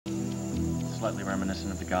slightly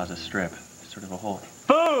reminiscent of the Gaza Strip. Sort of a whole...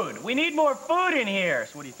 Food! We need more food in here!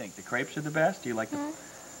 So what do you think? The crepes are the best? Do you like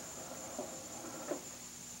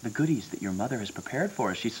the goodies that your mother has prepared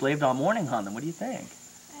for us? She slaved all morning on them. What do you think?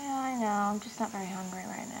 Yeah, I know. I'm just not very hungry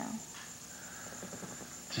right now.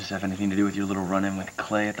 Does this have anything to do with your little run-in with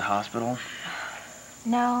Clay at the hospital?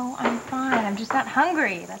 No, I'm fine. I'm just not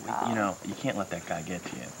hungry, that's all. You know, you can't let that guy get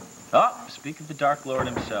to you. Oh, speak of the Dark Lord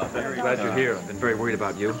himself. Very glad you're here. I've been very worried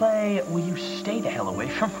about you. Clay, will you stay the hell away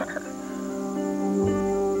from her?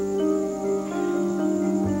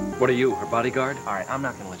 What are you, her bodyguard? All right, I'm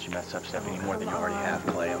not going to let you mess up Steffi any more than you already have,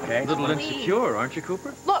 Clay, okay? A little insecure, aren't you,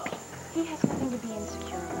 Cooper? Look, he has nothing to be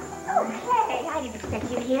insecure about. Okay, I didn't expect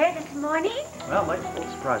you here this morning. Well, might be full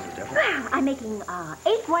of surprises, Steffi. Well, I'm making 8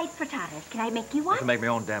 white frittatas. Can I make you one? I can make my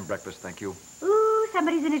own damn breakfast, thank you. Ooh,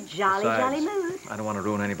 somebody's in a jolly, Besides, jolly mood. I don't want to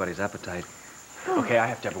ruin anybody's appetite. Okay, I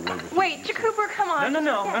have to have a word with you. Wait, Cooper, come on.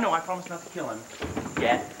 No, I promise not to kill him.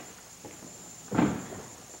 Yet.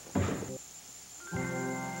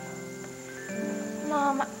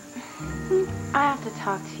 Mom, I have to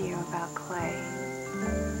talk to you about Clay.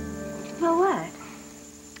 Well, what?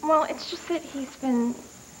 Well, it's just that he's been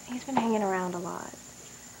hanging around a lot.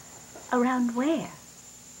 Around where?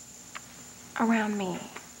 Around me.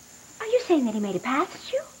 Are you saying that he made a pass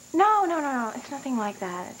at you? No. It's nothing like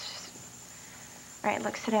that. It's just... All right,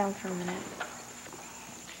 look, sit down for a minute.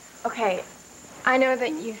 Okay, I know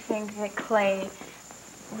that you think that Clay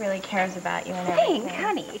really cares about you and everything.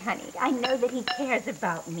 Honey, I know that he cares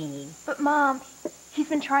about me. But, Mom, he's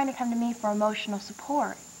been trying to come to me for emotional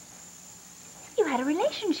support. You had a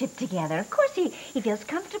relationship together. Of course he feels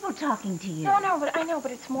comfortable talking to you. No, but I know,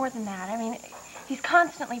 but it's more than that. I mean, he's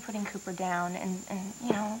constantly putting Cooper down and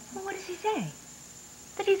you know... Well, what does he say?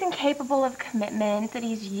 That he's incapable of commitment, that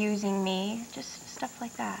he's using me, just stuff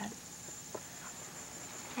like that.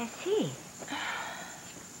 I see.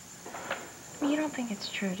 You don't think it's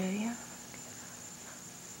true, do you?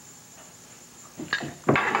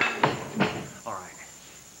 All right.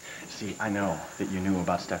 See, I know that you knew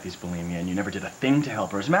about Steffi's bulimia and you never did a thing to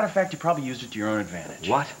help her. As a matter of fact, you probably used it to your own advantage.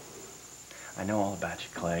 What? I know all about you,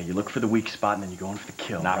 Clay. You look for the weak spot and then you go in for the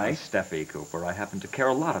kill, Not right? with Steffi, Cooper. I happen to care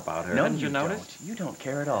a lot about her. No, Haven't you noticed? don't. You don't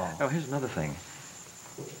care at all. Oh, here's another thing.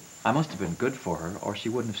 I must have been good for her, or she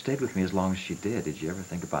wouldn't have stayed with me as long as she did. Did you ever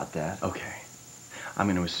think about that? Okay. I'm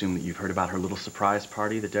going to assume that you've heard about her little surprise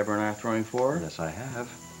party that Deborah and I are throwing for her. Yes, I have.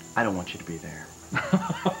 I don't want you to be there.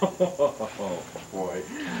 Oh, boy.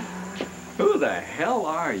 Who the hell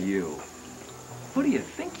are you? Who do you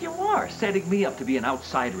think you are, setting me up to be an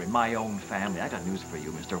outsider in my own family? I got news for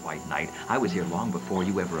you, Mr. White Knight. I was here long before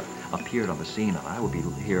you ever appeared on the scene, and I will be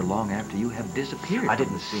here long after you have disappeared I from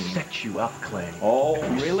didn't the scene. set you up, Clay. Oh,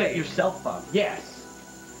 You really? set yourself up. Yes.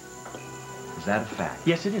 Is that a fact?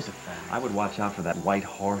 Yes, it is a fact. I would watch out for that white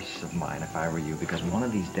horse of mine if I were you, because one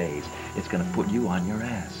of these days, it's going to put you on your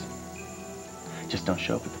ass. Just don't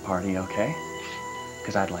show up at the party, okay?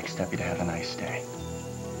 Because I'd like Steffi to have a nice day.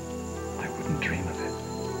 I wouldn't dream of it.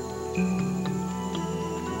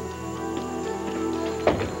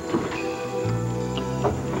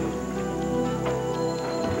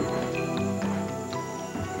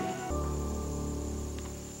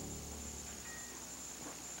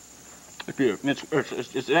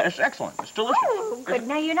 It's excellent. It's delicious. Oh, good.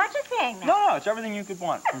 Now, you're not just saying that. No, it's everything you could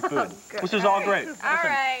want from food. Good. This is all great. All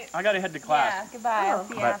right. I gotta head to class. Yeah, goodbye. I'll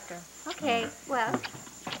see you Bye. after. Okay, well,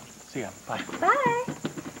 See ya. Bye. bye.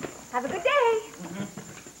 Have a good day.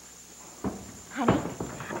 Honey,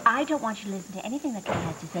 I don't want you to listen to anything that Clay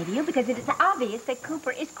has to say to you because it is obvious that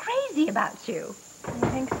Cooper is crazy about you. You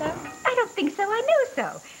think so? I don't think so. I knew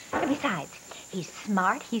so. And besides, he's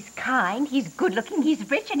smart, he's kind, he's good-looking, he's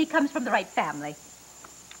rich, and he comes from the right family.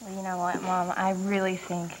 Well, you know what, Mom? I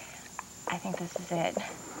think this is it.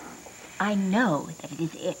 I know that it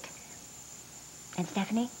is it. And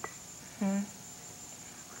Stephanie?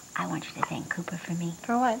 I want you to thank Cooper for me.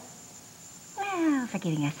 For what? Well, for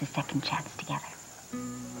giving us a second chance together.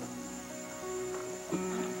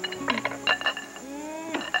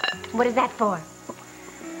 What is that for?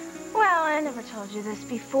 Well, I never told you this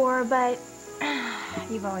before, but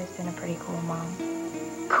you've always been a pretty cool mom.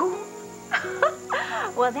 Cool?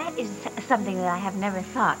 Well, that is something that I have never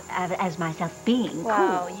thought of as myself being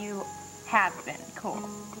Well, cool. you have been cool.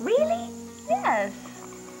 Really? Yes.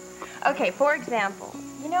 Okay, for example,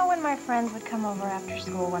 you know when my friends would come over after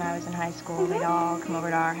school when I was in high school? They'd all come over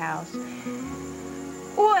to our house.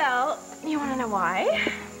 Well, you want to know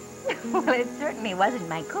why? Well, it certainly wasn't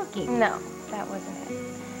my cooking. No, that wasn't it.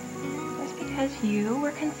 It was because you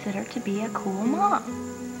were considered to be a cool mom.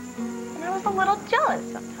 And I was a little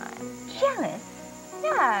jealous sometimes. Jealous?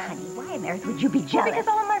 Yeah. Honey, why on earth would you be Well, jealous? because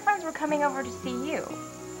all of my friends were coming over to see you.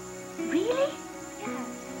 Really? Yes.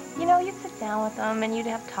 You know, you'd sit down with them and you'd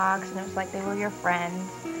have talks, and it was like they were your friends.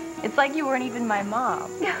 It's like you weren't even my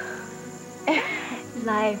mom.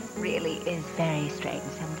 Life really is very strange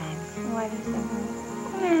sometimes. Why do you say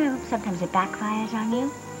that? Well, sometimes it backfires on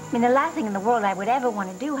you. I mean, the last thing in the world I would ever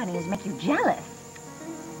want to do, honey, is make you jealous.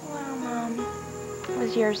 Well, Mom, it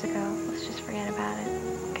was years ago. Let's just forget about it,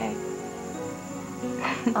 okay?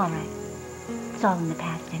 All right. It's all in the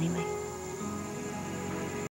past anyway.